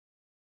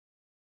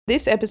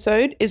This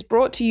episode is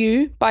brought to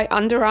you by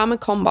Under Armour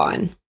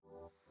Combine.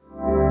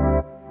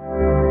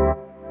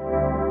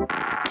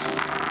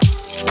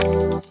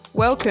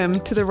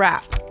 Welcome to The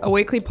Wrap, a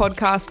weekly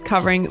podcast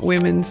covering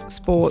women's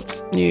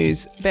sports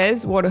news.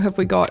 Bez, what have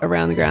we got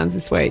around the grounds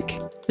this week?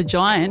 The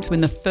Giants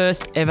win the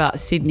first ever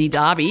Sydney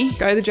Derby.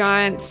 Go the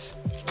Giants.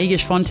 Iga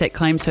Swiatek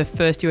claims her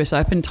first US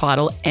Open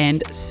title,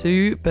 and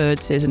Sue Bird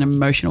says an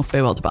emotional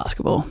farewell to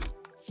basketball.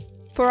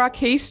 For our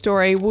key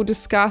story, we'll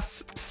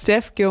discuss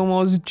Steph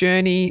Gilmore's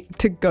journey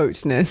to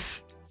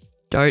goatness.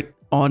 Goat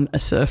on a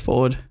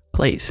surfboard,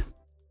 please.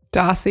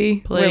 Darcy,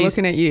 Please. We're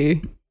looking at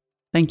you.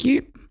 Thank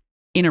you.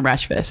 In a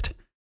rash vest.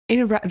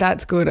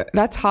 That's good.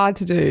 That's hard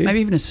to do. Maybe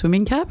even a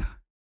swimming cap.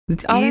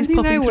 I don't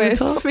think they wear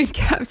top. swimming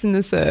caps in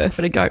the surf.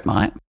 But a goat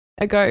might.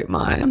 A goat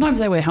might. Sometimes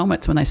they wear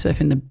helmets when they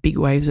surf in the big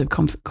waves of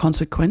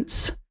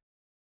consequence.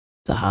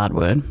 It's a hard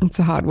word. It's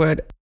a hard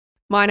word.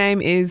 My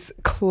name is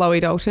Chloe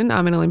Dalton.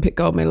 I'm an Olympic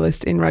gold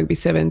medalist in rugby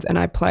sevens and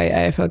I play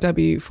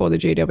AFLW for the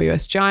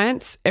GWS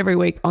Giants. Every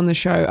week on the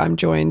show, I'm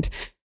joined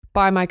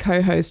by my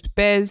co-host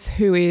Bez,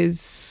 who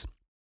is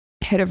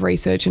head of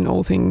research and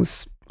all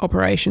things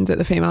operations at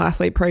the Female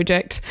Athlete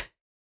Project.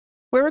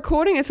 We're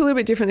recording. It's a little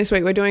bit different this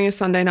week. We're doing a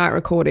Sunday night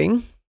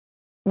recording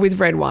with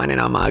red wine in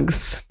our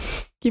mugs.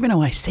 Giving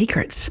away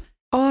secrets.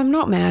 Oh, I'm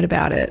not mad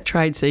about it.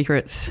 Trade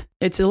secrets.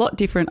 It's a lot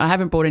different. I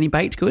haven't bought any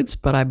baked goods,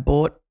 but I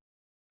bought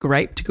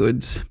graped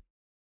goods.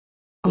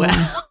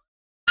 Wow.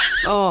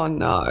 Oh,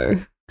 no.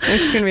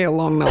 It's going to be a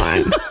long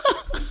night.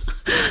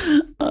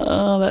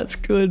 Oh, that's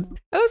good.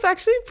 It was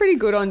actually pretty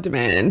good on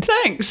demand.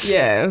 Thanks.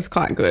 Yeah, it was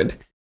quite good.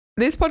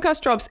 This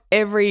podcast drops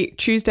every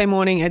Tuesday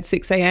morning at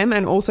 6 a.m.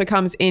 and also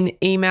comes in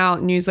email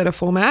newsletter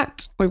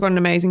format. We've got an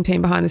amazing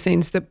team behind the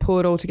scenes that pull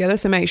it all together.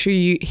 So make sure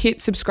you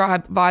hit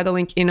subscribe via the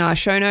link in our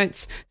show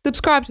notes.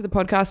 Subscribe to the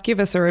podcast. Give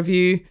us a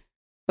review.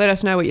 Let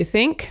us know what you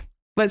think.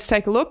 Let's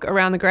take a look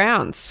around the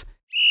grounds.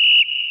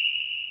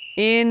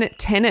 In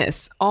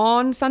tennis,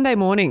 on Sunday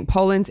morning,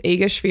 Poland's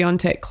Iga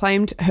Swiatek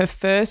claimed her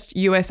first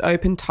US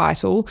Open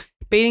title,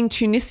 beating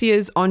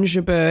Tunisia's Ons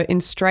Jabeur in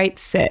straight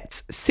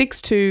sets,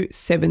 6-2,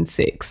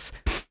 7-6.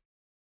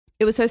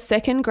 It was her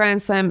second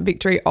Grand Slam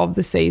victory of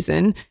the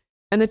season,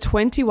 and the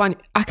 21,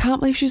 I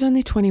can't believe she's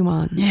only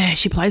 21. Yeah,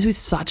 she plays with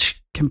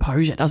such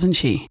composure, doesn't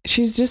she?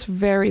 She's just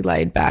very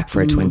laid back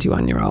for a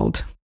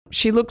 21-year-old.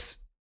 She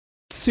looks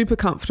super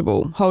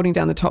comfortable holding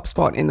down the top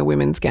spot in the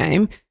women's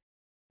game.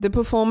 The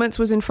performance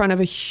was in front of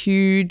a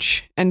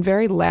huge and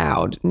very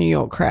loud New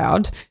York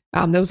crowd.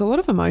 There was a lot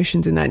of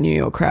emotions in that New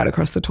York crowd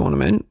across the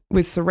tournament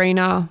with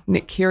Serena,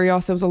 Nick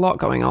Kyrgios. There was a lot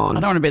going on. I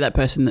don't want to be that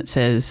person that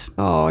says,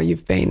 oh,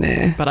 you've been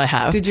there. But I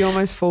have. Did you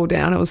almost fall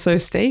down? It was so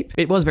steep.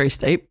 It was very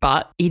steep,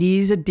 but it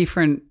is a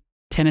different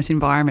tennis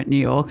environment, New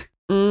York.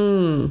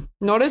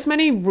 Not as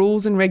many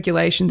rules and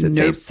regulations, it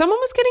seems. Someone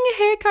was getting a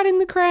haircut in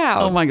the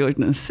crowd. Oh, my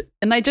goodness.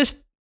 And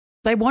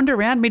they wander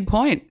around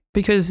midpoint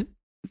because,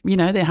 you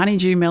know, their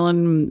honeydew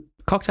melon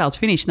cocktail's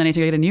finished and they need to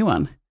go get a new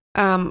one.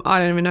 I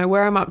don't even know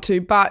where I'm up to,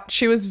 but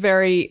she was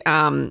very,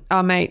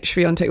 our mate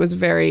Swiatek was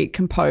very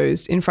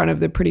composed in front of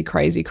the pretty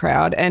crazy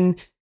crowd, and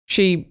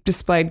she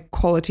displayed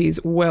qualities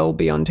well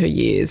beyond her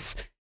years.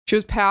 She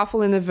was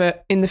powerful in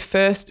the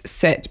first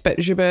set, but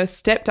Jabeur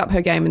stepped up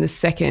her game in the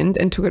second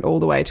and took it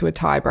all the way to a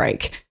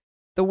tiebreak.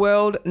 The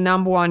world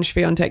number one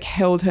Swiatek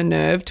held her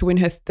nerve to win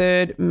her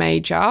third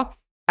major,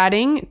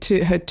 adding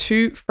to her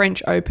two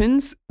French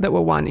Opens that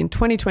were won in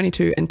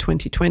 2022 and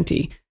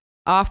 2020.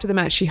 After the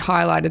match, she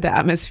highlighted the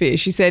atmosphere.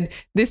 She said,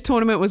 "This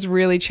tournament was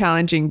really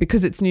challenging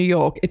because it's New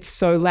York. It's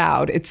so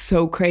loud. It's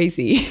so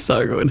crazy."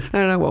 So good. I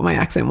don't know what my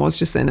accent was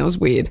just then. It was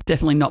weird.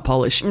 Definitely not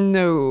Polish.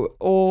 No,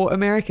 or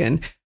American.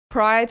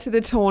 Prior to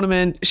the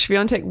tournament,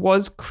 Swiatek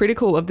was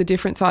critical of the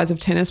different size of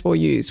tennis ball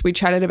used. We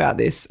chatted about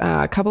this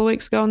a couple of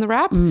weeks ago on The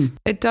Wrap.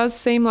 It does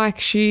seem like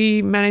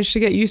she managed to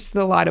get used to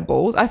the lighter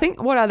balls. I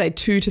think, what are they,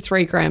 2 to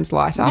 3 grams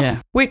lighter?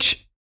 Yeah.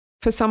 Which,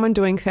 for someone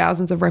doing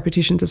thousands of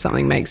repetitions of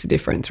something, makes a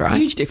difference, right?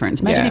 Huge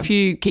difference. Imagine if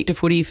you kicked a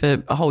footy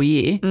for a whole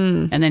year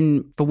and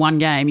then for one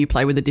game you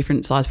play with a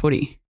different size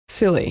footy.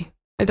 Silly.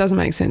 It doesn't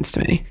make sense to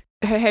me.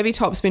 Her heavy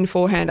topspin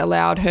forehand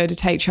allowed her to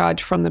take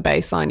charge from the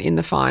baseline in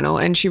the final,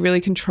 and she really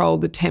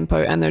controlled the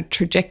tempo and the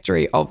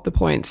trajectory of the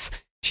points.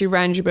 She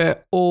ran Jabeur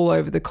all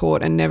over the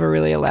court and never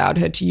really allowed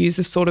her to use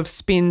the sort of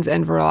spins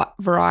and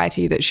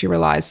variety that she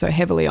relies so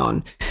heavily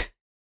on.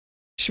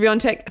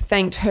 Swiatek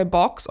thanked her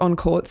box on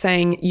court,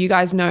 saying, "You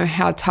guys know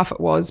how tough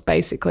it was,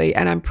 basically,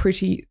 and I'm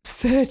pretty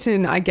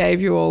certain I gave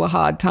you all a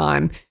hard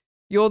time.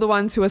 You're the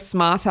ones who are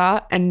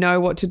smarter and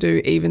know what to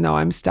do, even though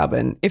I'm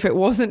stubborn. If it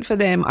wasn't for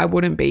them, I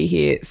wouldn't be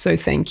here, so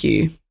thank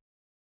you."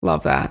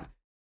 Love that.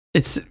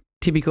 It's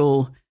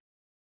typical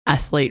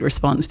athlete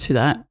response to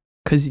that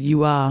because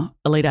you are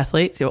elite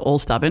athletes. You're all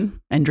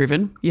stubborn and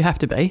driven. You have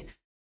to be.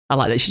 I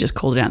like that she just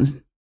called it out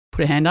and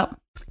put her hand up.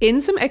 In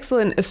some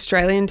excellent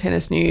Australian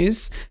tennis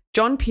news,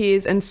 John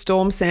Peers and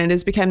Storm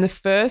Sanders became the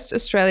first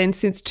Australian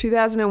since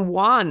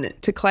 2001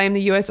 to claim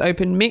the US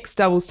Open mixed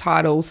doubles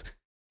titles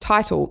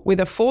title with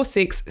a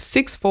 4-6,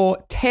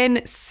 6-4,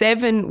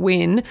 10-7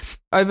 win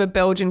over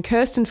Belgian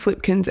Kirsten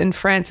Flipkens and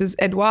France's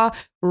Edouard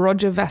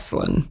Roger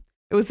Vasselin.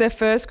 It was their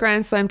first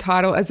Grand Slam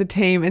title as a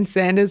team, and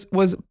Sanders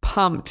was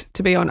pumped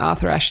to be on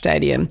Arthur Ashe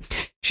Stadium.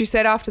 She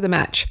said after the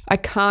match, "I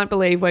can't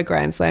believe we're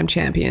Grand Slam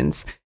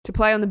champions. To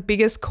play on the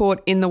biggest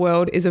court in the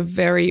world is a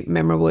very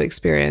memorable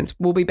experience.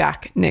 We'll be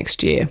back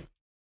next year."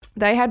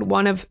 They had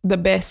one of the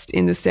best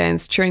in the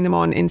stands cheering them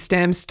on in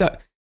Sam Stosur.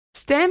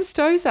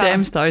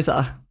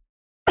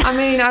 I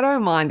mean, I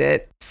don't mind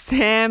it.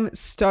 Sam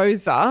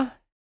Stosur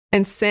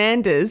and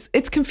Sanders.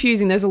 It's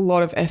confusing. There's a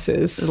lot of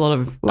S's. There's a lot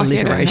of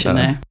alliteration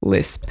there.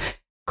 Lisp.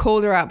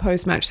 Called her out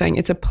post-match saying,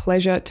 "It's a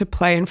pleasure to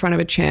play in front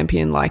of a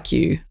champion like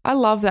you." I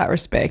love that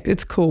respect.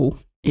 It's cool.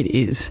 It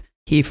is.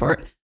 Here for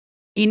it.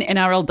 In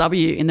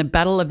NRLW, in the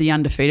battle of the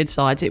undefeated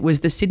sides, it was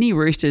the Sydney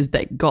Roosters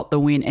that got the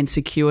win and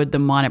secured the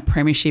minor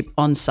premiership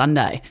on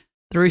Sunday.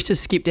 The Roosters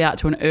skipped out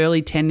to an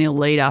early 10-0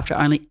 lead after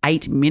only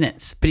 8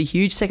 minutes, but a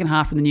huge second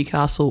half from the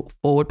Newcastle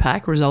forward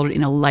pack resulted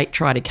in a late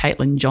try to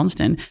Caitlin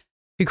Johnston,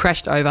 who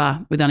crashed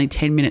over with only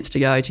 10 minutes to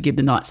go to give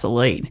the Knights the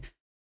lead.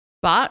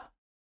 But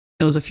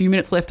there was a few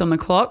minutes left on the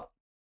clock,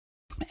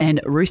 and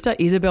Rooster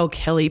Isabel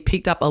Kelly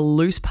picked up a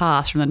loose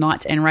pass from the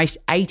Knights and raced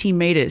 80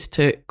 metres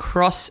to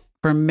cross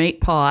from meat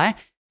pie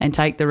and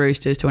take the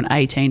Roosters to an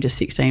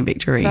 18-16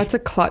 victory. That's a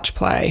clutch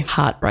play.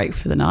 Heartbreak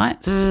for the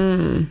Knights.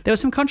 There was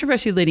some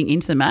controversy leading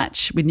into the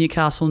match with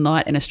Newcastle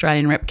Knight and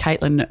Australian rep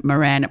Caitlin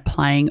Moran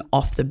playing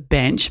off the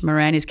bench.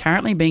 Moran is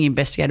currently being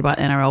investigated by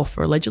NRL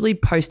for allegedly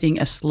posting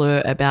a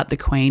slur about the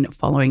Queen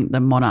following the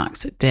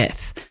Monarch's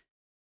death.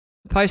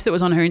 The post that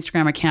was on her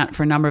Instagram account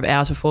for a number of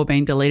hours before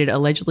being deleted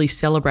allegedly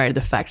celebrated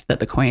the fact that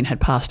the Queen had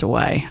passed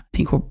away. I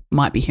think we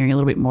might be hearing a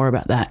little bit more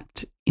about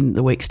that in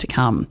the weeks to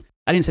come.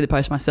 I didn't see the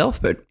post myself,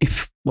 but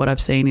if what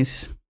I've seen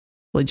is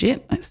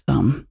legit, it's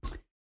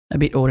a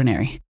bit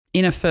ordinary.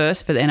 In a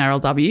first for the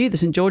NRLW, the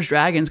St George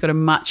Dragons got a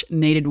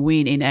much-needed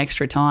win in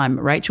extra time.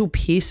 Rachel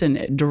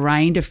Pearson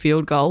drained a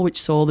field goal, which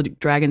saw the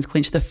Dragons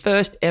clinch the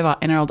first ever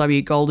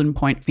NRLW golden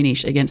point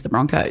finish against the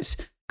Broncos.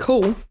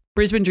 Cool.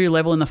 Brisbane drew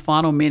level in the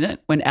final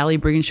minute when Ali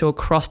Brigginshaw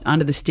crossed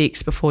under the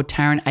sticks before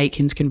Taryn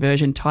Aiken's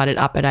conversion tied it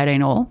up at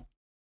 18-all.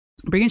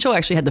 Brigginshaw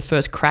actually had the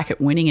first crack at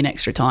winning in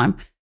extra time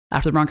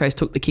after the Broncos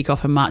took the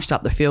kickoff and marched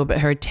up the field, but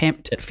her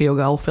attempt at field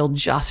goal fell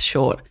just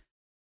short.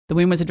 The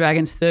win was the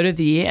Dragons' third of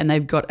the year, and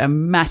they've got a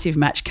massive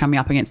match coming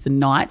up against the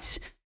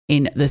Knights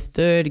in the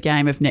third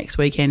game of next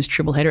weekend's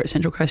triple header at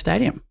Central Coast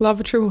Stadium.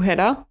 Love a triple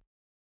header.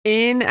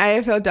 In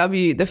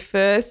AFLW, the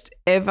first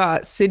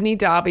ever Sydney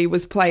Derby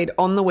was played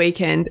on the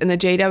weekend, and the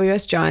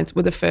GWS Giants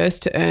were the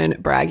first to earn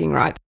bragging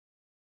rights.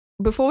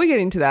 Before we get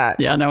into that,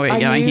 yeah, I know where you're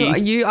going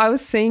here. I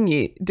was seeing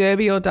you,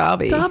 Derby or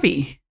Derby?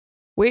 Derby.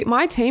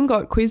 My team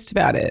got quizzed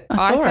about it.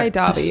 I say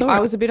Derby. I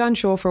was a bit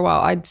unsure for a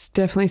while. I'd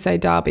definitely say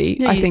Derby,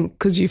 yeah, I think,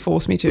 because you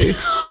forced me to.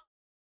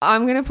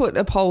 I'm going to put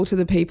a poll to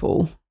the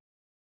people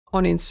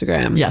on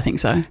Instagram. Yeah, I think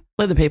so.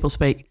 Let the people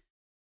speak.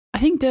 I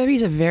think Derby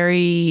is a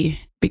very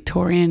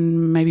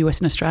Victorian, maybe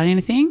Western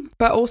Australian thing.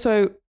 But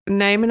also,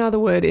 name another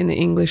word in the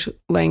English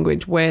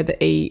language where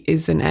the E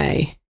is an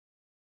A.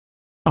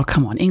 Oh,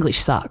 come on. English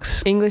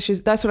sucks.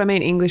 That's what I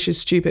mean. English is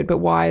stupid, but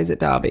why is it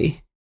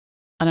Derby?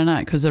 I don't know,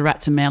 because the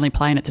Rats are Manly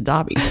playing it to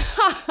Derby.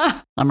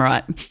 I'm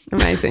right.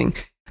 Amazing.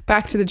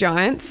 Back to the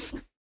Giants.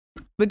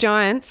 The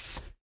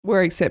Giants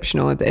were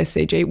exceptional at the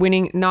SCG,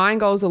 winning 9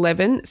 goals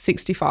 11,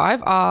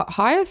 65, our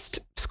highest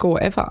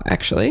score ever,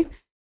 actually,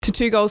 to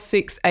 2 goals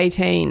 6,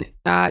 18.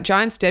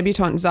 Giants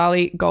debutant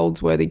Zali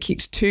Goldsworthy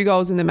kicked 2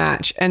 goals in the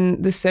match,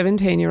 and the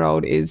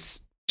 17-year-old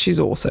she's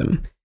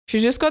awesome.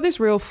 She's just got this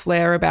real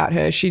flair about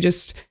her. She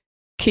just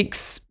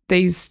kicks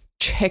these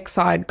check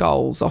side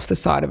goals off the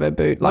side of her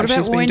boot. Like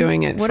she's been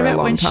doing it for a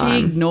long time. What about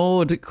when she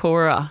ignored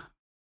Cora?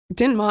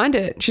 Didn't mind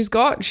it. She's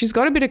got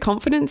a bit of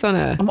confidence on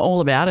her. I'm all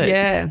about it.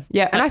 Yeah.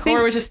 Yeah. And I think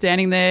Cora was just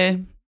standing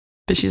there,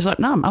 but she's like,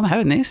 no, I'm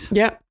having this.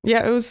 Yeah.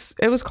 Yeah. It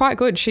was quite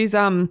good. She's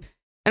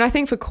and I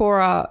think for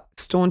Cora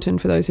Staunton,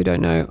 for those who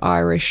don't know,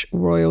 Irish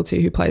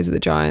royalty who plays at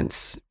the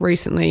Giants,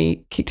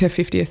 recently kicked her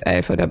 50th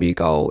AFLW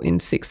goal in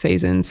 6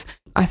 seasons.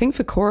 I think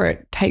for Cora,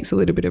 it takes a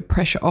little bit of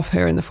pressure off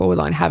her in the forward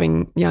line,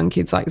 having young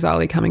kids like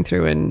Zali coming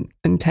through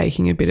and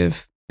taking a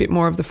bit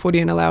more of the footy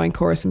and allowing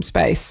Cora some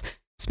space.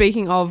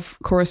 Speaking of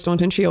Cora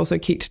Staunton, she also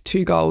kicked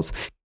 2 goals.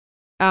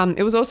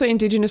 It was also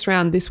Indigenous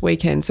round this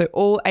weekend, so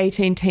all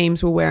 18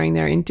 teams were wearing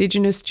their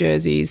Indigenous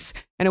jerseys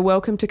and a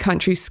welcome to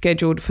country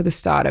scheduled for the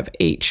start of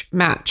each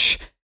match.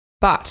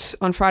 But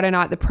on Friday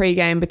night, the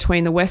pre-game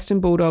between the Western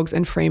Bulldogs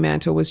and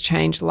Fremantle was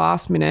changed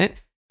last minute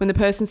when the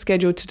person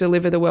scheduled to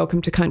deliver the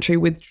welcome to country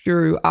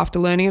withdrew after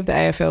learning of the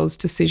AFL's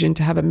decision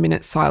to have a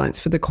minute's silence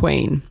for the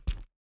Queen.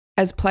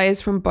 As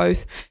players from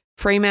both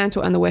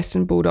Fremantle and the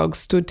Western Bulldogs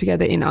stood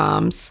together in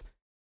arms,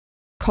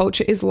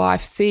 Culture is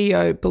Life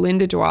CEO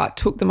Belinda Duarte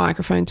took the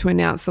microphone to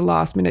announce the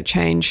last-minute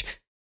change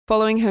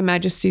following Her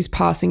Majesty's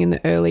passing in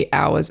the early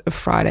hours of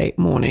Friday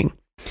morning.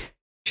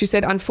 She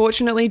said,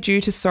 "Unfortunately,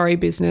 due to sorry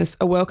business,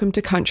 a welcome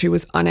to country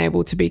was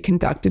unable to be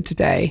conducted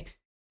today.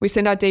 We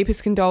send our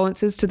deepest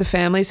condolences to the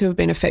families who have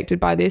been affected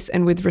by this,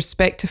 and with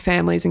respect to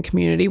families and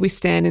community, we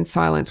stand in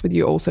silence with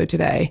you also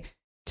today.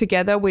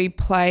 Together, we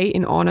play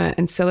in honour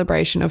and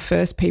celebration of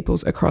First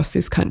Peoples across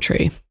this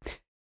country.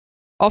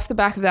 Off the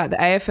back of that, the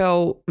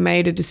AFL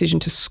made a decision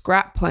to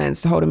scrap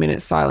plans to hold a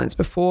minute's silence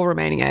before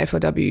remaining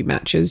AFLW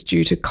matches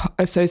due to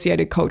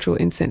associated cultural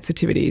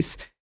insensitivities.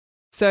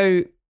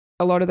 So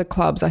a lot of the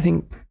clubs, I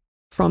think,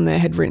 from there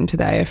had written to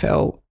the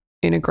AFL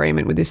in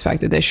agreement with this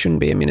fact that there shouldn't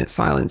be a minute's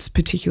silence,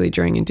 particularly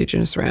during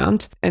Indigenous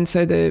round. And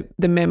so the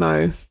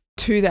memo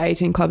to the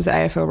 18 clubs the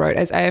AFL wrote,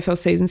 as AFL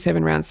Season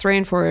 7 rounds 3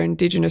 and 4 are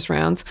Indigenous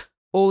rounds,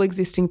 all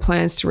existing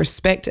plans to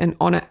respect and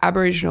honour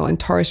Aboriginal and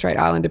Torres Strait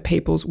Islander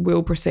peoples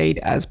will proceed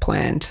as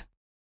planned.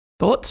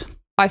 Thoughts?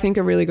 I think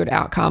a really good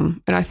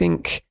outcome, and I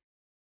think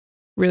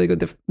really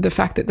good the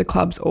fact that the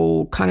clubs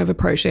all kind of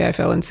approached the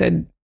AFL and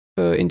said,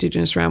 for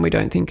Indigenous round, we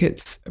don't think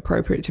it's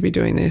appropriate to be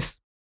doing this.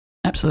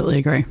 Absolutely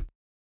agree.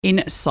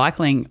 In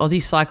cycling,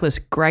 Aussie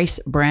cyclist Grace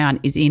Brown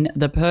is in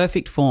the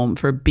perfect form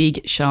for a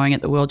big showing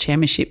at the World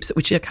Championships,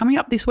 which are coming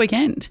up this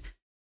weekend.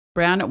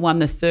 Brown won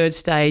the third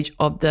stage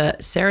of the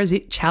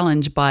Cerazit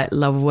Challenge by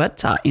La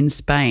Vuelta in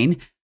Spain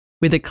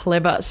with a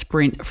clever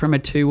sprint from a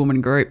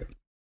two-woman group.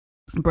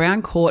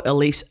 Brown caught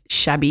Elise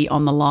Shabby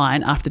on the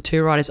line after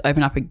two riders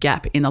opened up a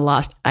gap in the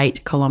last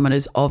 8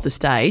 kilometres of the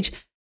stage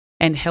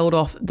and held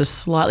off the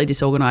slightly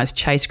disorganised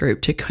chase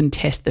group to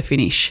contest the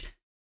finish.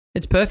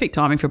 It's perfect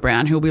timing for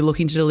Brown, who will be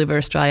looking to deliver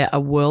Australia a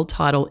world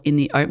title in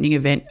the opening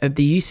event of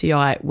the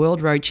UCI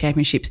World Road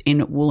Championships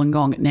in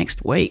Wollongong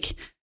next week.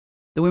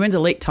 The Women's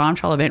Elite Time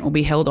Trial event will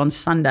be held on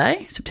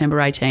Sunday,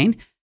 September 18,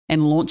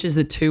 and launches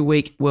the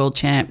 2-week World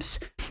Champs.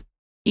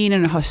 In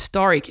an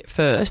historic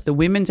first, the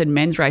women's and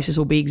men's races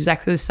will be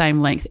exactly the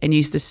same length and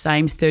use the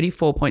same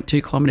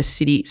 34.2 kilometre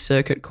city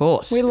circuit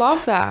course. We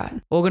love that.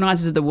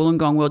 Organisers of the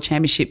Wollongong World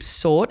Championships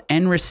sought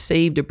and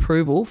received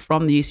approval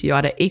from the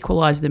UCI to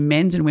equalise the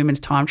men's and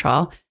women's time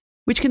trial,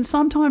 which can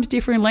sometimes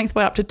differ in length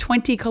by up to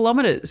 20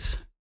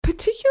 kilometres.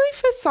 Particularly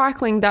for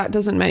cycling, that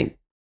doesn't make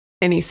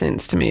any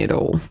sense to me at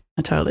all.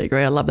 I totally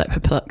agree. I love that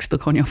perplexed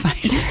look on your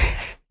face.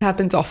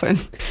 Happens often.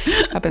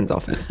 Happens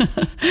often.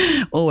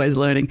 Always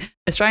learning.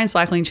 Australian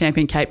cycling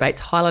champion Kate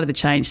Bates highlighted the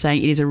change,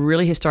 saying it is a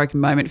really historic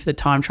moment for the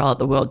time trial at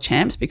the World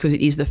Champs because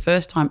it is the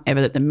first time ever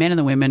that the men and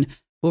the women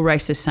will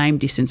race the same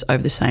distance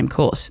over the same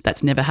course.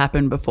 That's never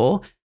happened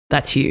before.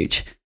 That's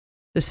huge.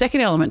 The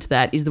second element to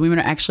that is the women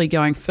are actually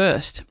going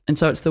first. And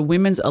so it's the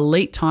women's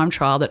elite time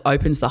trial that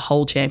opens the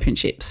whole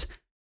championships.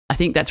 I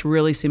think that's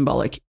really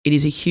symbolic. It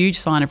is a huge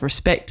sign of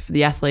respect for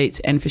the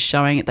athletes and for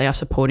showing that they are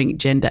supporting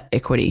gender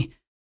equity.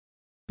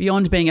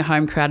 Beyond being a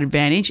home crowd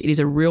advantage, it is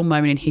a real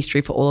moment in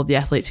history for all of the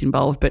athletes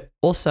involved, but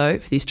also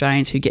for the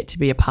Australians who get to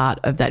be a part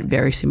of that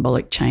very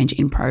symbolic change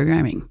in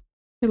programming.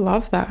 We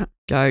love that.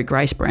 Go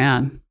Grace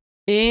Brown.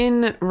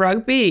 In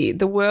rugby,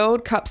 the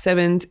World Cup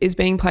Sevens is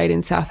being played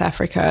in South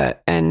Africa,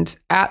 and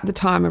at the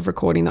time of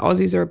recording, the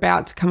Aussies are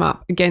about to come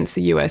up against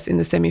the US in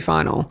the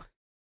semi-final.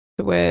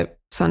 So we're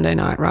Sunday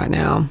night right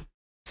now.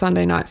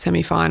 Sunday night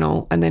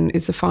semi-final, and then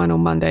is the final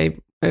Monday,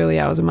 early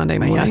hours of Monday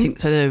morning. Yeah, I think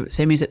so. The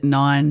semi's at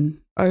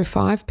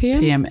 9:05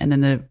 p.m. and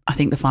then I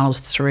think the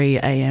final's 3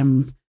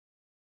 a.m.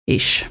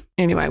 ish.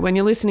 Anyway, when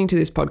you're listening to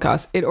this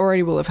podcast, it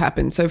already will have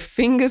happened. So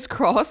fingers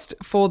crossed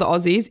for the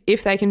Aussies.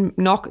 If they can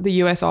knock the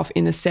US off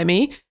in the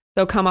semi,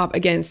 they'll come up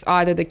against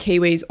either the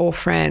Kiwis or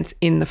France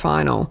in the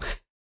final.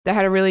 They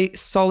had a really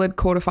solid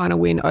quarterfinal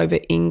win over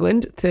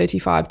England,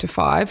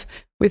 35-5,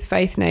 with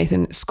Faith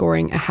Nathan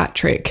scoring a hat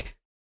trick.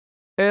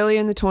 Earlier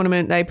in the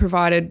tournament, they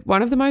provided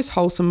one of the most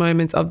wholesome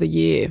moments of the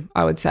year,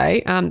 I would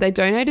say. They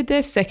donated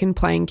their second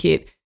playing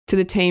kit to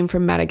the team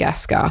from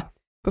Madagascar.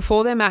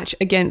 Before their match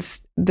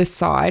against the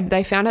side,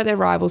 they found out their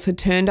rivals had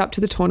turned up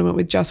to the tournament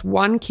with just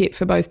one kit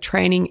for both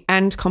training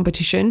and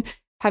competition,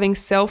 having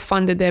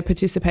self-funded their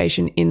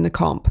participation in the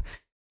comp.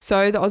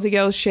 So the Aussie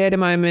girls shared a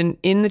moment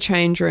in the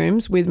change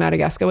rooms with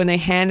Madagascar when they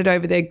handed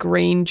over their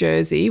green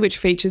jersey, which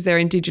features their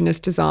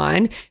Indigenous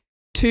design,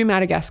 to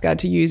Madagascar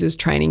to use as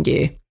training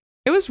gear.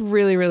 It was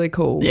really, really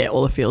cool. Yeah,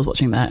 all the feels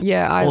watching that.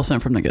 Yeah. Awesome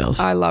from the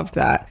girls. I loved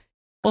that.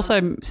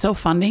 Also,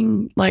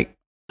 self-funding, like...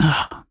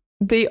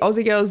 The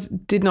Aussie girls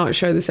did not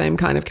show the same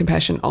kind of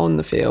compassion on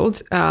the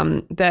field.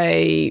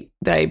 They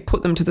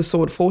put them to the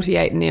sword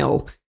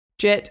 48-0.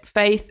 Jet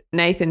Faith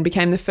Nathan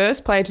became the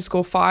first player to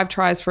score 5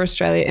 tries for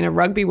Australia in a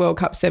Rugby World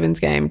Cup Sevens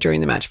game during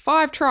the match.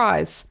 5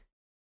 tries.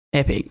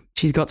 Epic.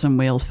 She's got some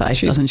wheels,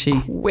 Faith, doesn't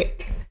she?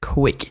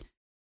 Quick.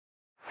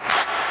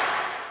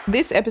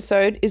 This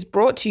episode is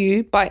brought to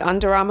you by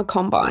Under Armour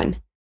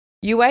Combine.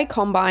 UA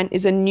Combine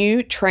is a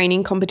new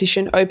training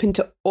competition open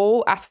to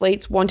all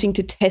athletes wanting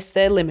to test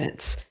their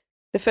limits.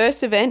 The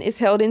first event is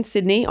held in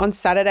Sydney on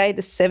Saturday,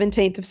 the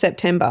 17th of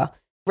September.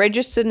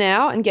 Register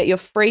now and get your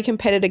free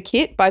competitor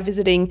kit by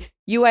visiting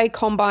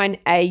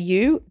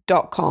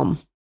uacombineau.com.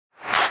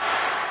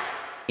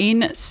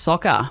 In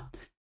soccer,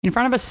 in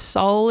front of a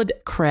solid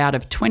crowd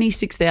of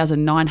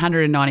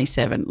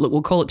 26,997, look,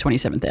 we'll call it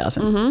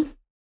 27,000,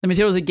 the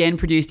Matildas again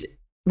produced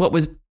what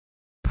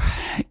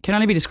can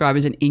only be described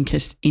as an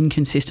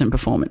inconsistent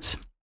performance.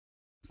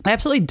 They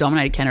absolutely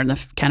dominated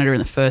Canada in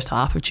the first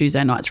half of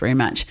Tuesday night's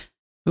rematch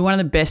with one of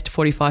the best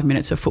 45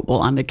 minutes of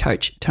football under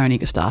coach Tony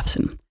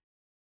Gustafsson.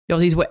 The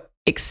Aussies were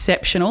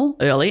exceptional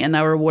early and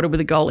they were rewarded with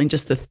a goal in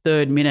just the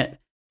 3rd minute.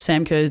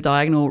 Sam Kerr's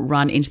diagonal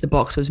run into the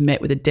box was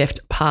met with a deft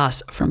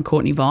pass from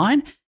Courtney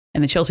Vine,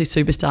 and the Chelsea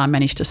superstar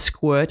managed to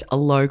squirt a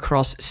low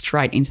cross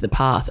straight into the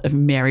path of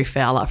Mary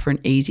Fowler for an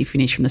easy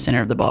finish from the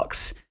centre of the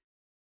box.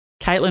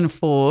 Caitlin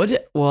Ford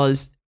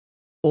was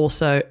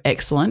also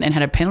excellent and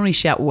had a penalty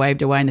shout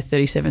waved away in the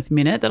 37th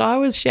minute that I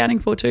was shouting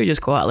for too,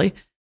 just quietly.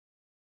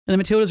 And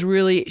the Matildas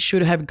really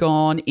should have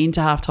gone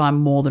into halftime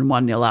more than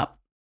 1-0 up.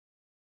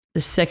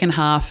 The second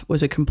half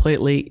was a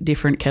completely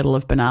different kettle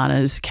of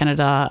bananas.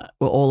 Canada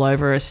were all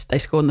over us. They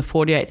scored in the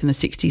 48th and the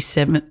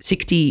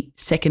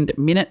 62nd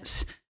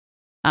minutes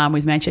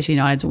with Manchester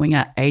United's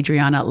winger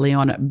Adriana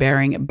Leon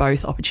bearing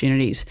both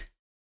opportunities.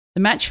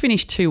 The match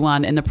finished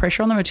 2-1 and the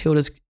pressure on the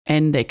Matildas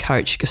and their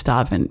coach,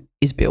 Gustafsson,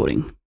 is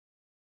building.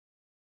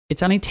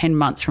 It's only 10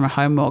 months from a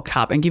home World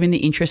Cup, and given the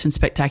interest and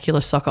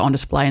spectacular soccer on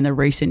display in the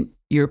recent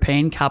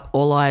European Cup,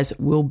 all eyes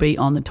will be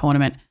on the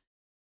tournament.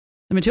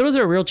 The Matildas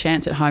are a real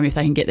chance at home if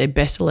they can get their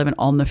best 11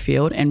 on the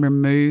field and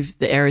remove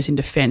the errors in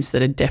defence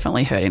that are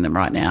definitely hurting them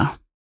right now.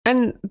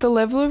 And the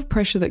level of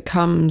pressure that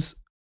comes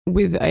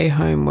with a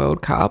home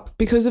World Cup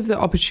because of the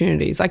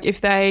opportunities. Like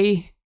if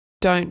they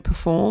don't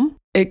perform,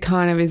 it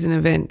kind of is an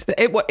event.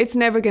 It's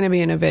never going to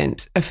be an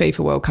event, a FIFA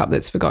World Cup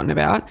that's forgotten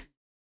about.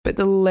 But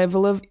the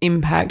level of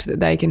impact that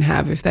they can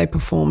have if they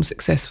perform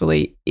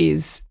successfully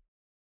is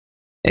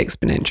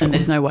exponential. And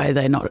there's no way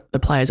the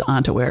players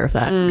aren't aware of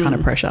that kind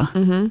of pressure.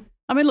 Mm-hmm.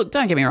 I mean, look,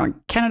 don't get me wrong.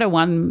 Canada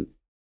won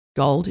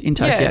gold in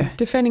Tokyo. Yeah,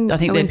 defending I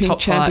think Olympic they're top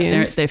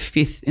champions. 5. They're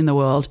 5th in the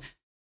world.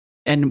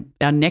 And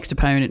our next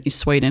opponent is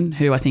Sweden,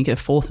 who I think are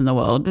 4th in the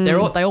world. They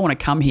all want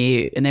to come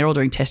here and they're all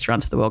doing test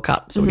runs for the World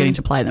Cup. So we're getting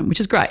to play them, which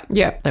is great.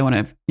 Yeah. They want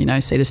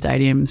to, see the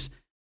stadiums,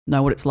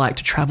 know what it's like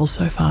to travel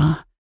so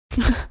far.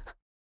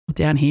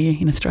 Down here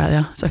in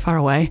Australia, so far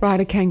away. Ride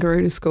a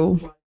kangaroo to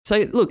school.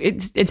 So look,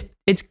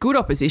 it's good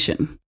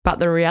opposition. But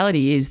the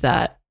reality is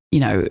that,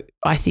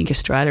 I think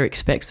Australia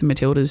expects the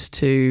Matildas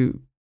to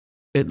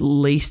at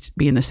least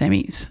be in the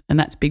semis, and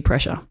that's big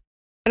pressure.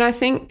 And I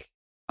think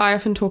I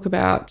often talk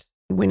about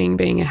winning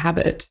being a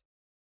habit.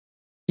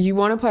 You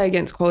want to play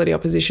against quality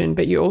opposition,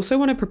 but you also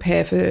want to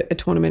prepare for a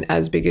tournament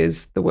as big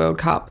as the World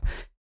Cup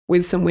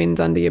with some wins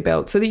under your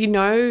belt so that you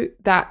know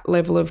that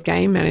level of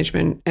game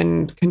management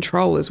and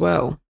control as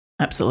well.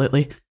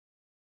 Absolutely.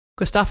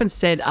 Gustafsson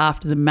said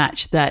after the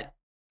match that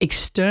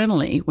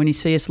externally, when you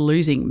see us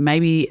losing,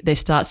 maybe there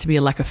starts to be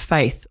a lack of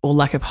faith or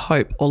lack of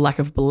hope or lack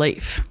of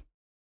belief.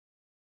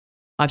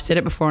 I've said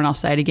it before and I'll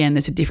say it again.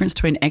 There's a difference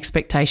between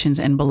expectations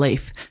and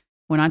belief.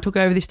 When I took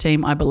over this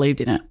team, I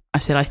believed in it. I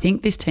said, I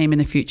think this team in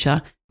the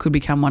future could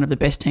become one of the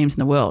best teams in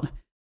the world.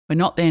 We're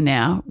not there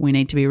now. We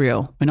need to be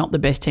real. We're not the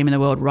best team in the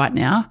world right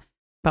now,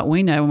 but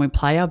we know when we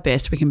play our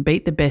best, we can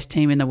beat the best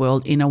team in the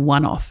world in a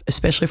one-off,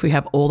 especially if we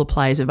have all the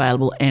players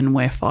available and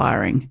we're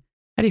firing.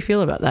 How do you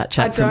feel about that,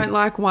 chat? I don't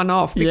like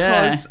one-off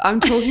because I'm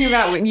talking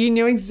about, you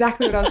knew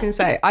exactly what I was going to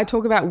say. I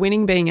talk about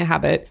winning being a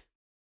habit.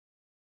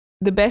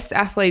 The best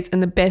athletes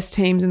and the best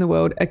teams in the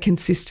world are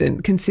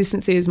consistent.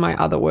 Consistency is my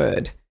other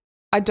word.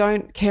 I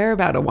don't care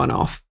about a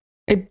one-off.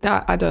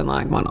 I don't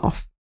like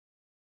one-off.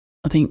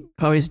 I think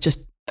Chloe's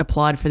just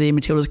applied for the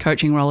Matildas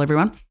coaching role,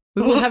 everyone.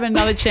 We will have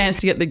another chance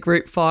to get the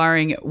group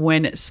firing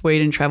when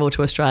Sweden travel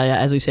to Australia,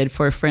 as we said,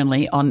 for a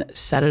friendly on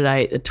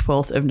Saturday, the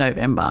 12th of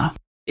November.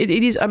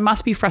 It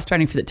must be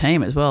frustrating for the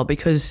team as well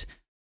because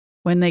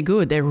when they're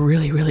good, they're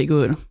really, really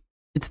good.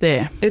 It's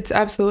there. It's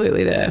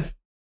absolutely there.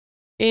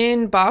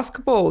 In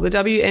basketball, the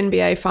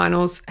WNBA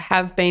finals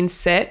have been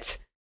set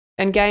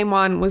and game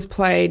 1 was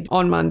played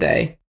on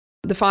Monday.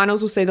 The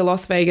finals will see the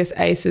Las Vegas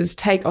Aces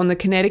take on the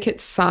Connecticut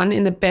Sun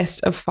in the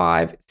best of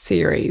 5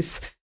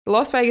 series. The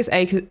Las Vegas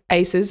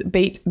Aces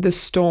beat the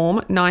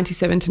Storm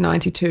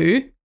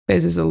 97-92.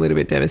 Bez is a little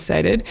bit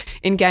devastated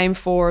in game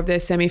 4 of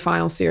their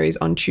semi-final series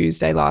on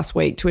Tuesday last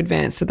week to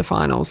advance to the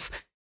finals.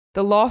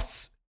 The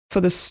loss for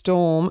the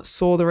Storm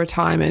saw the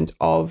retirement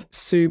of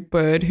Sue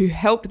Bird, who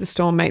helped the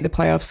Storm make the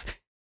playoffs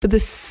for the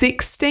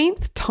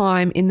 16th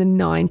time in the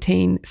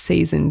 19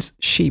 seasons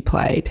she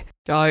played.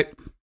 Goat.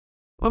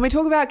 When we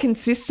talk about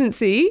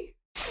consistency,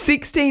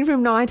 16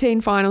 from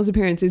 19 finals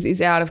appearances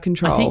is out of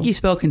control. I think you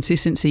spell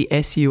consistency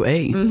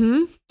S-U-E.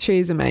 Mm-hmm.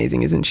 She's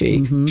amazing, isn't she?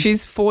 Mm-hmm.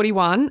 She's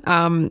 41,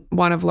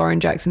 one of Lauren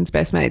Jackson's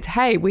best mates.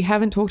 Hey, we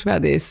haven't talked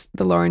about this.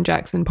 The Lauren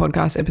Jackson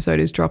podcast episode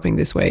is dropping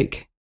this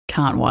week.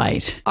 Can't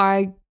wait.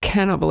 I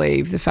cannot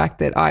believe the fact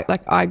that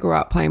I grew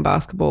up playing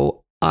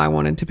basketball. I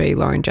wanted to be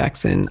Lauren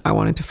Jackson. I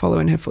wanted to follow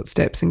in her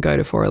footsteps and go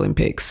to 4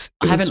 Olympics.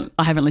 I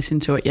haven't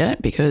listened to it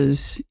yet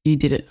because you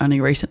did it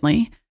only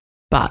recently,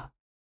 but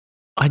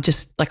I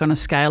just, on a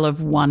scale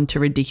of 1 to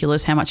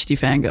ridiculous, how much did you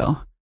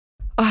fangirl?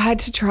 I had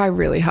to try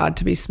really hard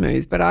to be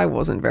smooth, but I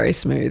wasn't very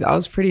smooth. I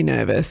was pretty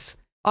nervous.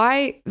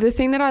 The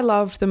thing that I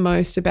loved the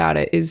most about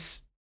it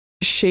is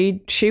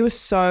she was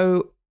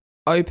so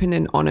open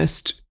and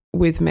honest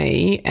with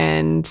me,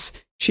 and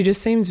She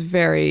just seems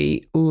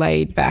very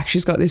laid back.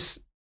 She's got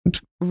this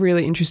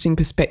really interesting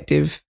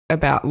perspective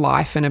about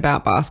life and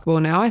about basketball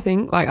now, I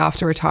think. Like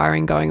after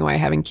retiring, going away,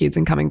 having kids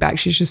and coming back,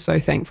 she's just so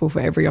thankful for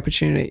every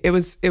opportunity. It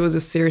was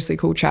a seriously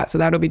cool chat. So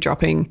that'll be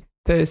dropping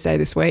Thursday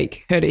this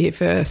week. Heard it here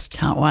first.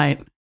 Can't wait.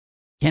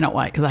 Cannot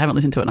wait because I haven't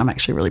listened to it and I'm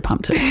actually really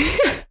pumped too.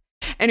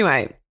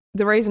 Anyway,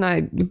 the reason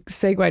I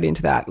segued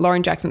into that,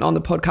 Lauren Jackson on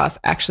the podcast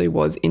actually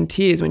was in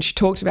tears when she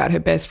talked about her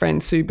best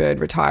friend Sue Bird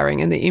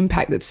retiring and the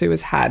impact that Sue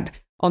has had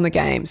on the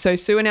game. So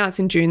Sue announced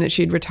in June that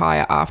she'd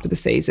retire after the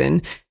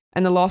season,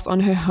 and the loss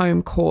on her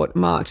home court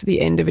marked the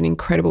end of an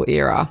incredible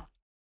era.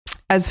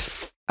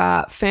 As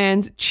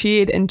fans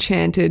cheered and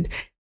chanted,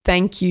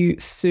 "Thank you,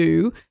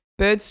 Sue,"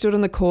 Bird stood on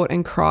the court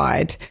and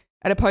cried.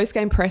 At a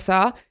post-game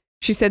presser,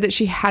 she said that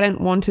she hadn't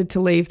wanted to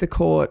leave the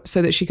court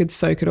so that she could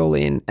soak it all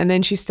in, and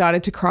then she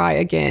started to cry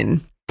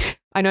again.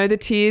 "I know the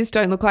tears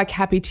don't look like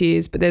happy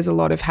tears, but there's a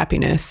lot of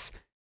happiness."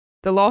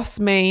 The loss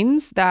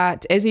means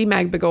that Ezzy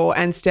Magbagor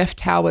and Steph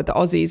Talbot, the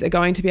Aussies, are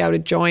going to be able to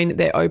join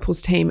their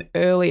Opals team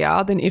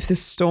earlier than if the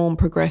Storm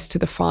progressed to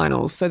the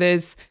finals. So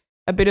there's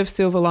a bit of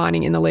silver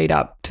lining in the lead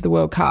up to the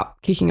World Cup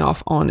kicking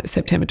off on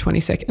September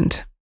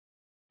 22nd.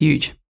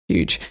 Huge.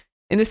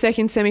 In the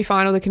second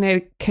semi-final,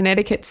 the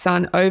Connecticut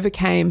Sun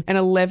overcame an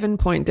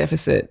 11-point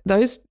deficit.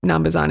 Those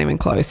numbers aren't even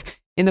close.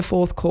 In the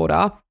fourth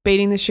quarter,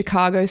 beating the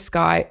Chicago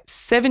Sky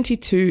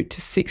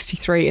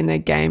 72-63 in their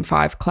Game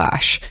 5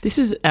 clash. This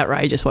is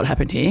outrageous what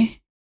happened here.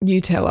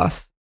 You tell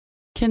us.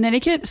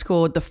 Connecticut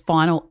scored the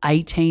final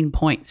 18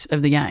 points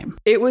of the game.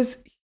 It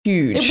was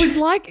huge. It was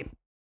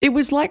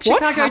like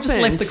Chicago just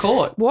left the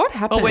court. What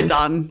happened? Oh, we're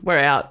done. We're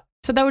out.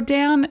 So they were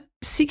down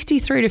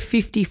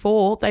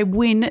 63-54. They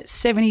win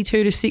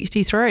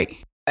 72-63.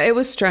 It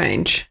was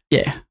strange.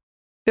 Yeah.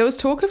 There was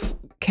talk of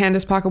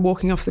Candace Parker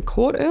walking off the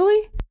court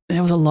early.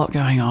 There was a lot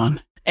going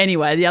on.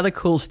 Anyway, the other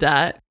cool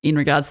stat in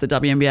regards to the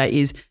WNBA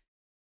is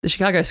the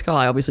Chicago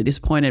Sky, obviously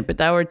disappointed, but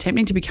they were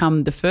attempting to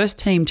become the first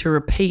team to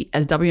repeat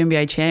as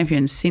WNBA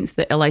champions since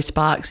the LA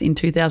Sparks in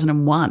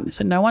 2001.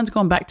 So no one's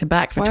gone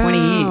back-to-back for 20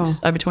 years,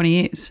 over 20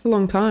 years. It's a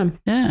long time.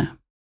 Yeah.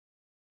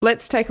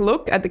 Let's take a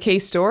look at the key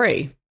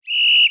story.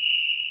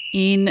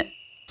 In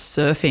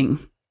surfing.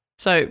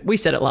 So we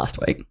said it last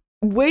week.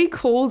 We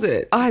called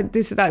it.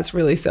 That's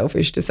really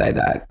selfish to say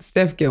that.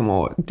 Steph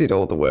Gilmore did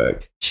all the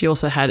work. She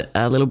also had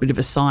a little bit of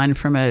a sign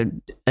from a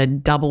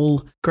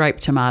double grape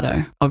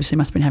tomato. Obviously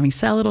must have been having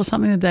salad or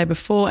something the day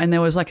before, and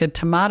there was like a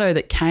tomato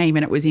that came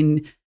and it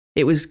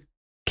was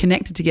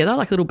connected together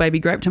like little baby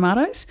grape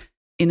tomatoes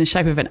in the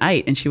shape of an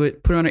 8, and she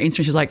would put it on her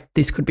Instagram. She was like,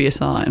 "This could be a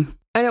sign."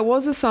 And it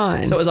was a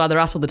sign. So it was either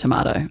us or the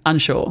tomato.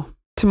 Unsure.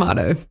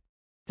 Tomato.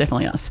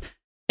 Definitely us.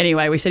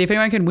 Anyway, we said if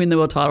anyone can win the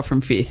world title from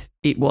 5th,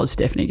 it was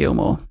Stephanie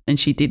Gilmore, and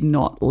she did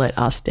not let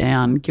us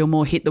down.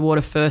 Gilmore hit the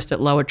water first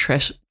at Lower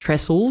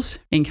Trestles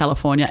in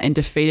California and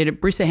defeated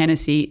Brisa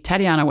Hennessy,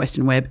 Tatiana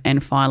Weston-Webb,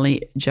 and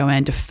finally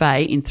Joanne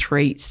Defay in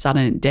 3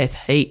 sudden death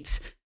heats.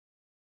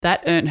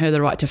 That earned her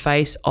the right to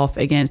face off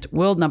against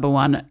world number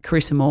 1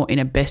 Carissa Moore in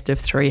a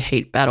best-of-3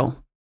 heat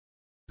battle.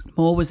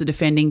 Moore was the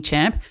defending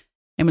champ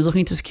and was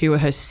looking to secure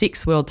her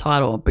 6th world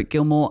title, but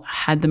Gilmore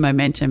had the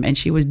momentum and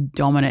she was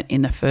dominant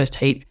in the first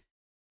heat,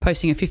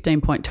 posting a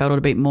 15-point total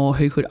to beat Moore,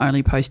 who could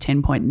only post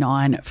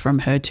 10.9 from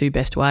her 2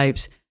 best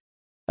waves.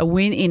 A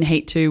win in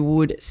Heat 2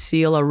 would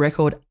seal a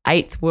record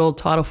 8th world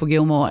title for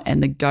Gilmore,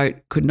 and the GOAT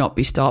could not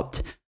be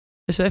stopped.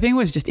 The surfing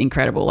was just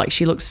incredible. Like,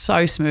 she looked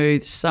so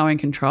smooth, so in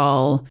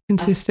control.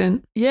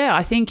 Consistent. Yeah,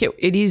 I think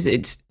it is.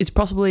 It's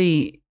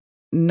possibly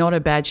not a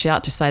bad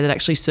shout to say that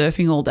actually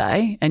surfing all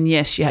day, and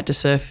yes, she had to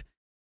surf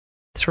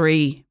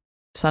 3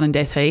 sudden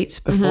death heats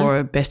before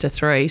a best of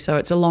 3. So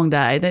it's a long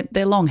day.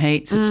 They're long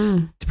heats. It's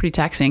pretty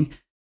taxing.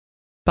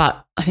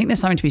 But I think there's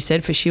something to be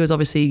said for she was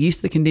obviously used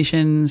to the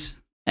conditions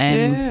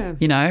and,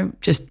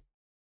 just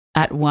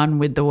at one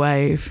with the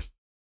wave.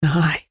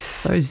 Nice.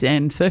 So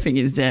zen. Surfing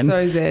is zen.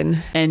 So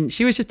zen. And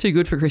she was just too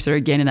good for Carissa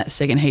again in that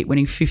second heat,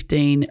 winning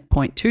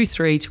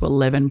 15.23 to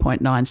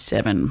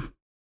 11.97.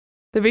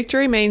 The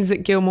victory means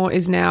that Gilmore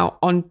is now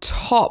on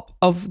top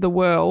of the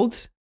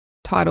world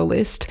title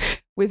list,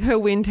 with her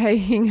win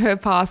taking her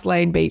past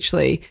Lane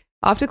Beachley.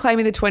 After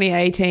claiming the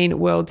 2018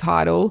 world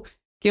title,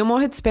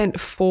 Gilmore had spent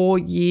 4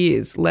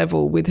 years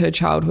level with her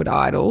childhood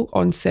idol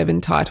on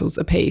 7 titles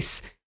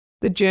apiece.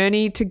 The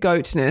journey to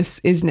GOATness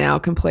is now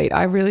complete.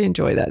 I really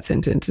enjoy that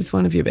sentence. It's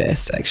one of your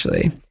best,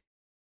 actually.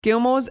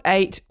 Gilmore's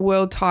 8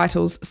 world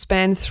titles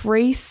span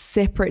 3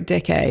 separate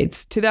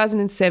decades: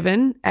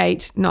 2007,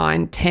 8,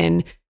 9,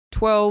 10,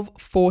 12,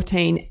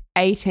 14,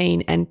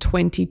 18 and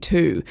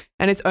 22,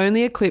 and it's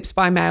only eclipsed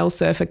by male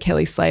surfer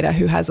Kelly Slater,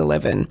 who has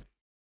 11.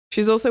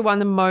 She's also won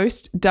the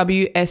most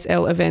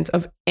WSL events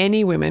of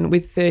any woman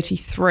with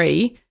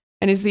 33,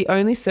 and is the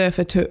only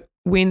surfer to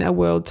win a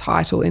world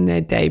title in their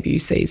debut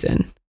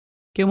season.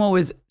 Gilmore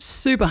was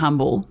super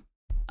humble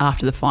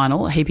after the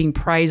final, heaping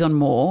praise on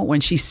Moore when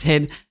she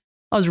said,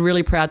 "I was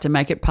really proud to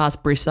make it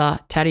past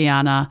Brisa,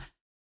 Tatiana,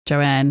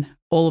 Joanne,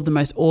 all of the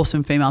most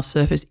awesome female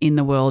surfers in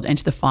the world, and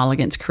to the final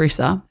against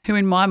Carissa, who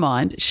in my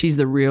mind, she's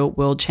the real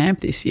world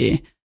champ this year.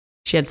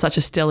 She had such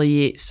a stellar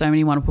year, so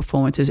many wonderful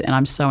performances, and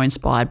I'm so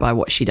inspired by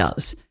what she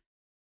does.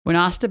 When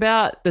asked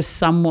about the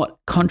somewhat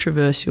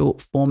controversial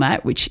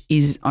format, which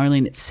is only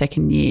in its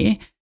second year,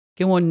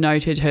 Gilmore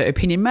noted her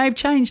opinion may have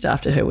changed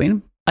after her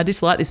win. I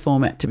dislike this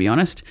format, to be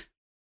honest.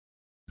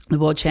 The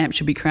world champ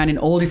should be crowned in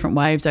all different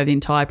waves over the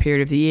entire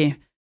period of the year.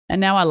 And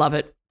now I love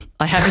it.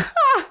 I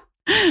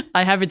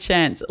have a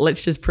chance.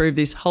 Let's just prove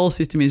this whole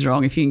system is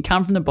wrong. If you can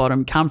come from the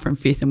bottom, come from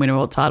fifth and win a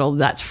world title,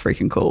 that's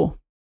freaking cool.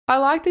 I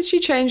like that she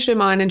changed her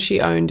mind and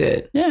she owned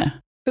it. Yeah.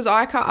 Because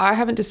I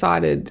haven't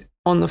decided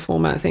on the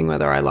format thing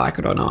whether I like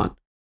it or not.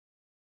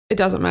 It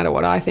doesn't matter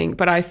what I think,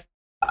 but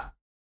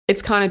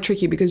it's kind of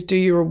tricky because do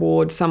you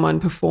reward someone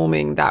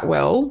performing that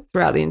well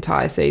throughout the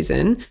entire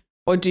season,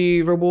 or do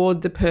you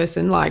reward the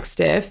person like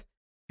Steph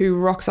who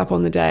rocks up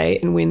on the day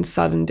and wins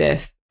sudden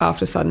death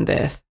after sudden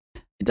death?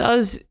 It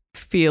does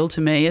feel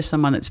to me, as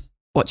someone that's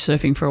watched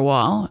surfing for a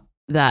while,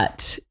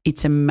 that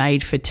it's a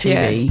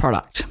made-for-TV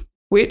product.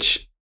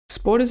 Which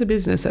sport is a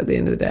business at the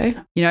end of the day.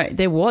 You know,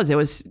 there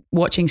was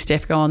watching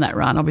Steph go on that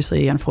run.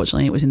 Obviously,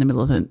 unfortunately, it was in the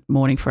middle of the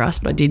morning for us,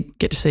 but I did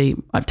get to see,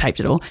 I've taped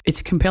it all.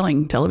 It's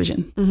compelling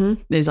television.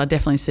 Mm-hmm. I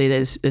definitely see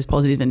there's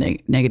positive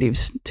and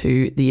negatives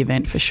to the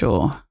event for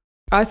sure.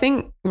 I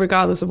think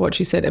regardless of what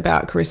she said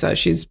about Carissa,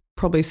 she's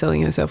probably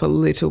selling herself a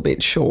little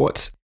bit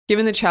short.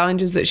 Given the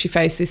challenges that she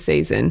faced this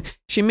season,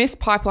 she missed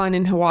Pipeline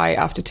in Hawaii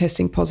after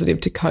testing positive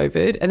to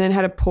COVID and then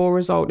had a poor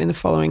result in the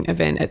following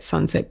event at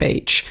Sunset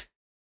Beach.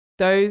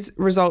 Those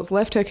results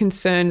left her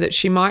concerned that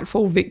she might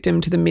fall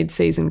victim to the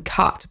mid-season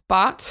cut.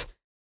 But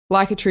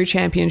like a true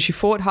champion, she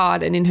fought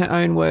hard and in her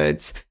own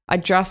words, I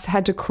just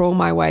had to crawl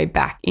my way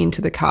back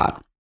into the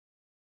cut.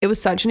 It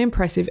was such an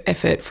impressive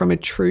effort from a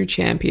true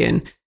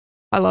champion.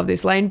 I love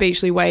this. Lane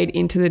Beachley weighed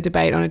into the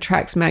debate on a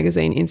Tracks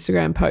magazine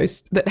Instagram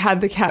post that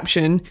had the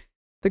caption,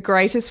 "The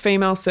greatest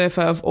female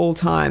surfer of all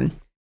time."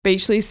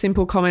 Beachley's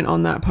simple comment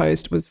on that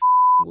post was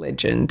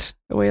legend.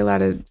 Are we allowed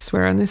to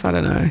swear on this? I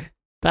don't know.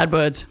 Bad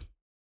words.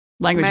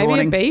 Language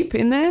warning. Maybe a beep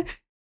in there.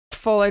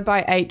 Followed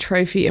by 8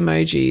 trophy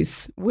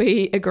emojis.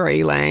 We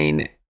agree,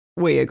 Lane.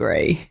 We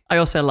agree. I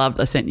also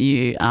loved, I sent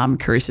you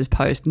Carissa's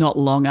post not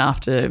long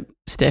after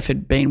Steph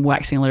had been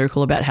waxing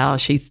lyrical about how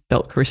she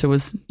felt Carissa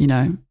was, you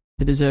know,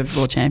 the deserved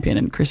world champion.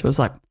 And Carissa was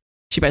like,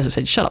 she basically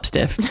said, shut up,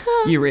 Steph.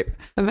 You rip.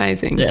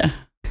 Amazing. Yeah.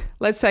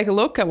 Let's take a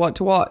look at what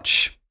to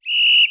watch.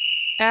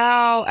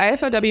 Our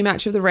AFLW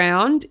match of the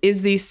round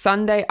is the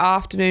Sunday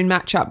afternoon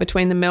matchup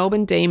between the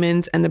Melbourne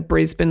Demons and the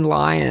Brisbane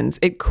Lions.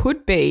 It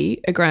could be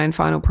a grand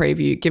final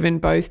preview given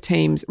both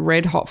teams'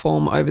 red-hot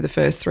form over the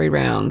first 3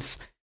 rounds.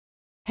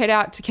 Head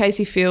out to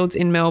Casey Fields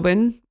in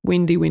Melbourne,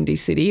 windy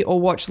city,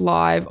 or watch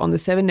live on the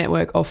 7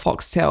 Network or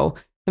Foxtel.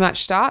 The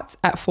match starts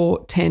at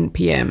 4:10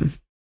 p.m.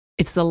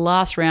 It's the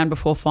last round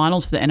before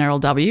finals for the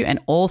NRLW, and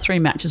all 3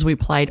 matches we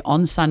played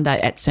on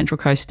Sunday at Central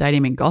Coast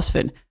Stadium in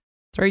Gosford.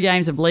 3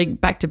 games of league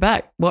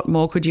back-to-back. What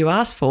more could you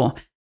ask for?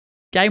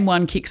 Game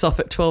 1 kicks off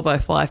at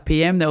 12:05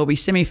 p.m. There will be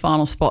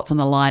semi-final spots on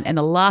the line, and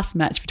the last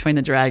match between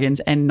the Dragons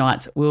and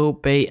Knights will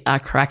be a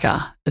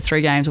cracker. The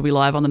 3 games will be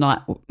live on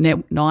the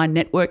 9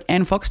 Network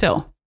and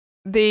Foxtel.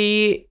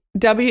 The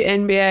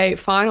WNBA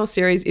final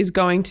series is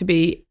going to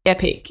be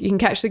epic. You can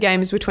catch the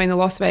games between the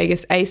Las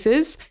Vegas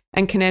Aces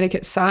and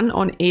Connecticut Sun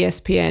on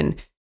ESPN.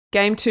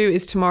 Game 2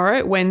 is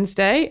tomorrow,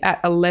 Wednesday at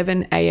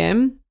 11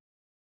 a.m.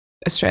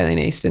 Australian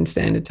Eastern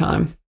Standard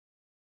Time.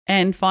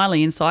 And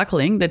finally, in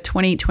cycling, the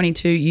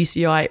 2022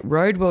 UCI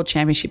Road World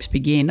Championships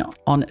begin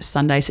on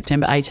Sunday,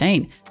 September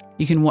 18.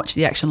 You can watch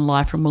the action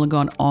live from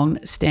Wollongong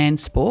on Stan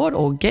Sport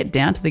or get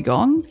down to the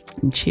Gong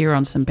and cheer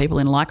on some people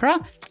in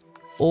Lycra.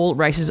 All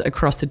races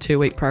across the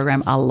 2-week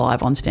program are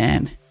live on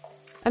Stan.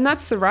 And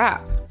that's the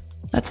wrap.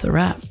 That's the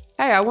wrap.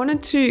 Hey, I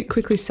wanted to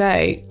quickly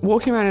say,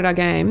 walking around at our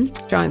game,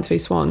 Giants v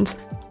Swans,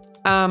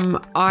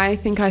 I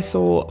think I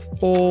saw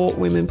 4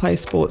 women play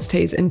sports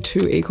tees and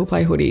 2 equal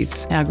play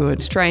hoodies. How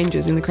good.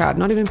 Strangers in the crowd,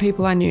 not even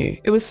people I knew.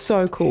 It was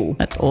so cool.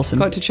 That's awesome.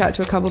 Got to chat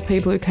to a couple of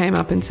people who came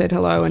up and said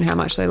hello and how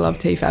much they love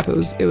TFAP.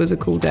 It was a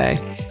cool day.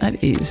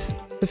 That is.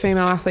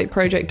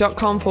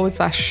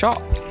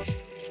 thefemaleathleteproject.com/shop.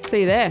 See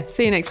you there.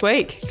 See you next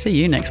week. See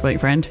you next week,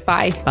 friend.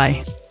 Bye.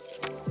 Bye.